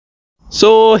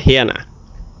So here now,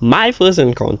 my first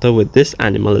encounter with this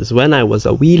animal is when I was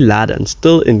a wee lad and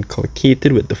still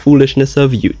inculcated with the foolishness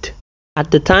of youth. At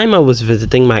the time I was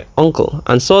visiting my uncle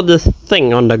and saw this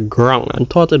thing on the ground and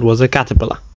thought it was a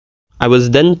caterpillar. I was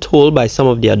then told by some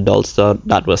of the adults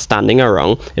that were standing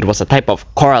around it was a type of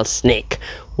coral snake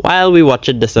while we watched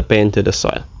it disappear into the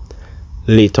soil.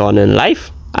 Later on in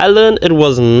life, I learned it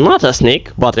was not a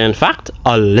snake but in fact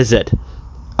a lizard.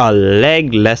 A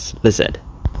legless lizard.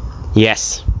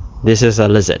 Yes, this is a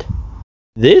lizard.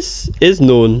 This is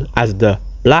known as the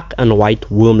black and white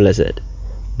worm lizard,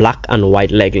 black and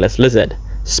white legless lizard,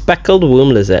 speckled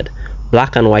worm lizard,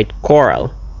 black and white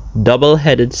coral,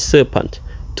 double-headed serpent,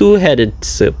 two-headed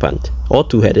serpent or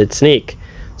two-headed snake,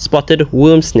 spotted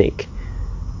worm snake,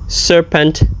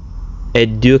 serpent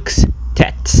edux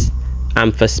tets,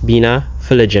 Amphisbaena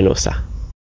fuliginosa.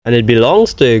 And it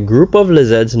belongs to a group of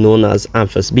lizards known as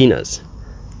Amphisbaenas.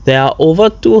 There are over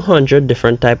 200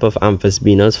 different types of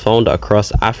Amphisbaenas found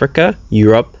across Africa,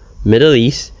 Europe, Middle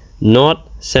East, North,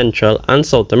 Central and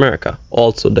South America,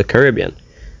 also the Caribbean.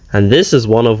 And this is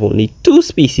one of only 2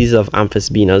 species of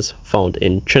Amphisbaenas found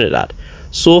in Trinidad.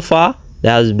 So far,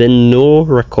 there has been no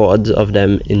records of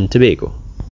them in Tobago.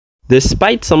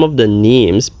 Despite some of the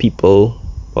names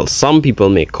some people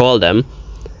may call them,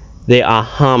 they are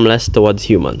harmless towards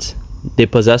humans. They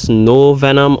possess no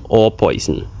venom or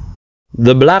poison.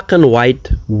 The black and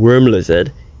white worm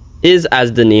lizard is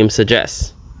as the name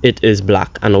suggests. It is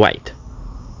black and white.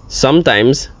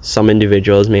 Sometimes some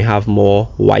individuals may have more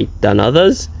white than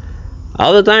others.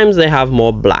 Other times they have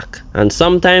more black, and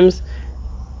sometimes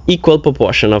equal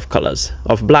proportion of colors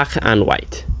of black and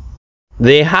white.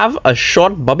 They have a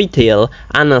short bobby tail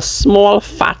and a small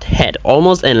fat head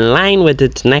almost in line with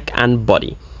its neck and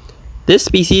body. This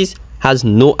species has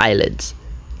no eyelids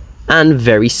and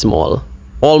very small,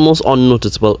 almost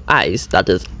unnoticeable eyes that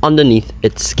is underneath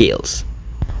its scales.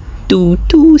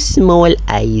 Two small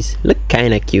eyes, look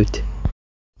kinda cute.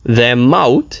 Their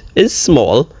mouth is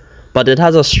small, but it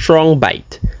has a strong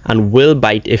bite and will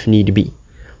bite if need be.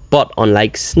 But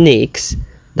unlike snakes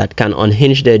that can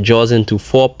unhinge their jaws into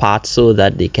 4 parts so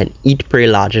that they can eat prey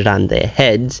larger than their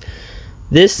heads,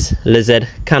 this lizard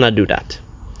cannot do that.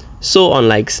 So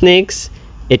unlike snakes,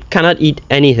 it cannot eat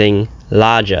anything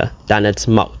larger than its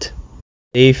mouth.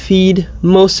 They feed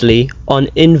mostly on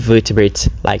invertebrates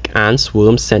like ants,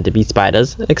 worms, centipedes,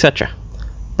 spiders, etc.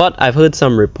 But I've heard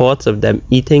some reports of them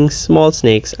eating small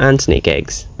snakes and snake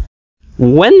eggs.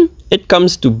 When it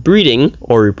comes to breeding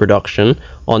or reproduction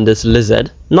on this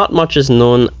lizard, not much is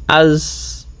known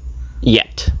as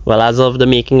yet, as of the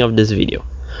making of this video.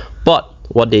 But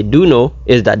what they do know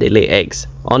is that they lay eggs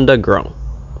on the ground,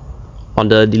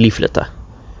 under the leaf litter,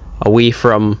 away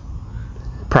from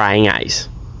prying eyes.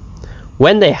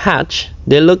 When they hatch,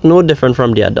 they look no different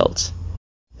from the adults.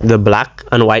 The black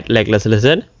and white legless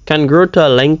lizard can grow to a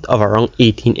length of around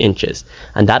 18 inches,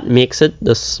 and that makes it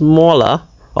the smaller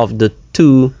of the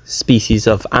 2 species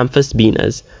of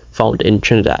Amphisbaenas found in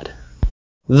Trinidad.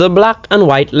 The black and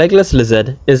white legless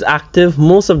lizard is active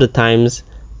most of the times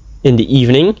in the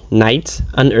evening, nights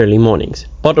and early mornings,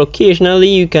 but occasionally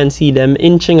you can see them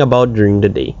inching about during the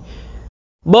day.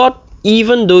 But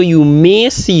even though you may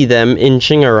see them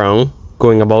inching around,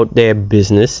 going about their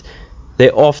business, they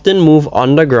often move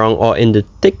underground or in the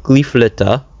thick leaf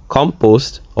litter,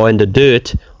 compost, or in the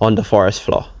dirt on the forest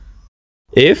floor.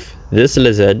 If this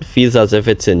lizard feels as if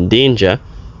it's in danger,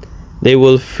 they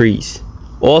will freeze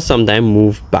or sometimes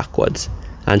move backwards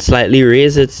and slightly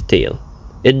raise its tail.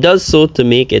 It does so to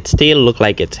make its tail look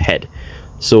like its head,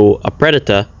 so a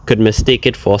predator could mistake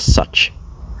it for such,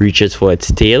 reaches for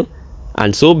its tail,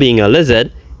 and so being a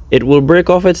lizard, it will break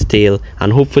off its tail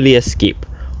and hopefully escape.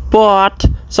 But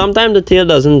sometimes the tail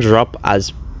doesn't drop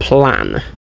as planned.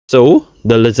 So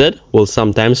the lizard will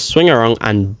sometimes swing around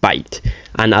and bite.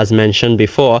 And as mentioned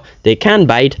before, they can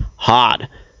bite hard.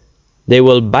 They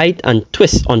will bite and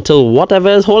twist until whatever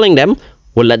is holding them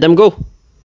will let them go.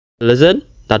 The lizard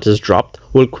that is dropped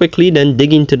will quickly then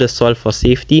dig into the soil for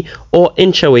safety or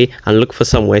inch away and look for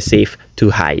somewhere safe to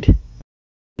hide.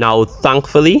 Now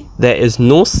thankfully, there is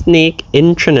no snake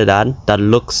in Trinidad that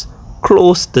looks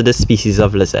close to this species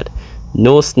of lizard.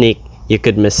 No snake you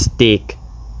could mistake,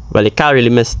 you can't really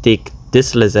mistake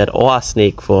this lizard or a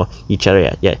snake for each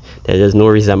other. There's no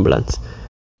resemblance.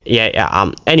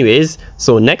 Anyways,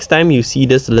 so next time you see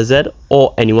this lizard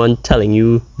or anyone telling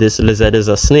you this lizard is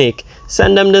a snake,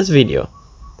 send them this video.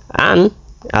 And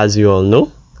as you all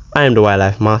know, I am the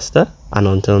Wildlife Master, and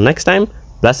until next time,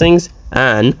 blessings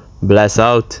and bless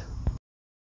out.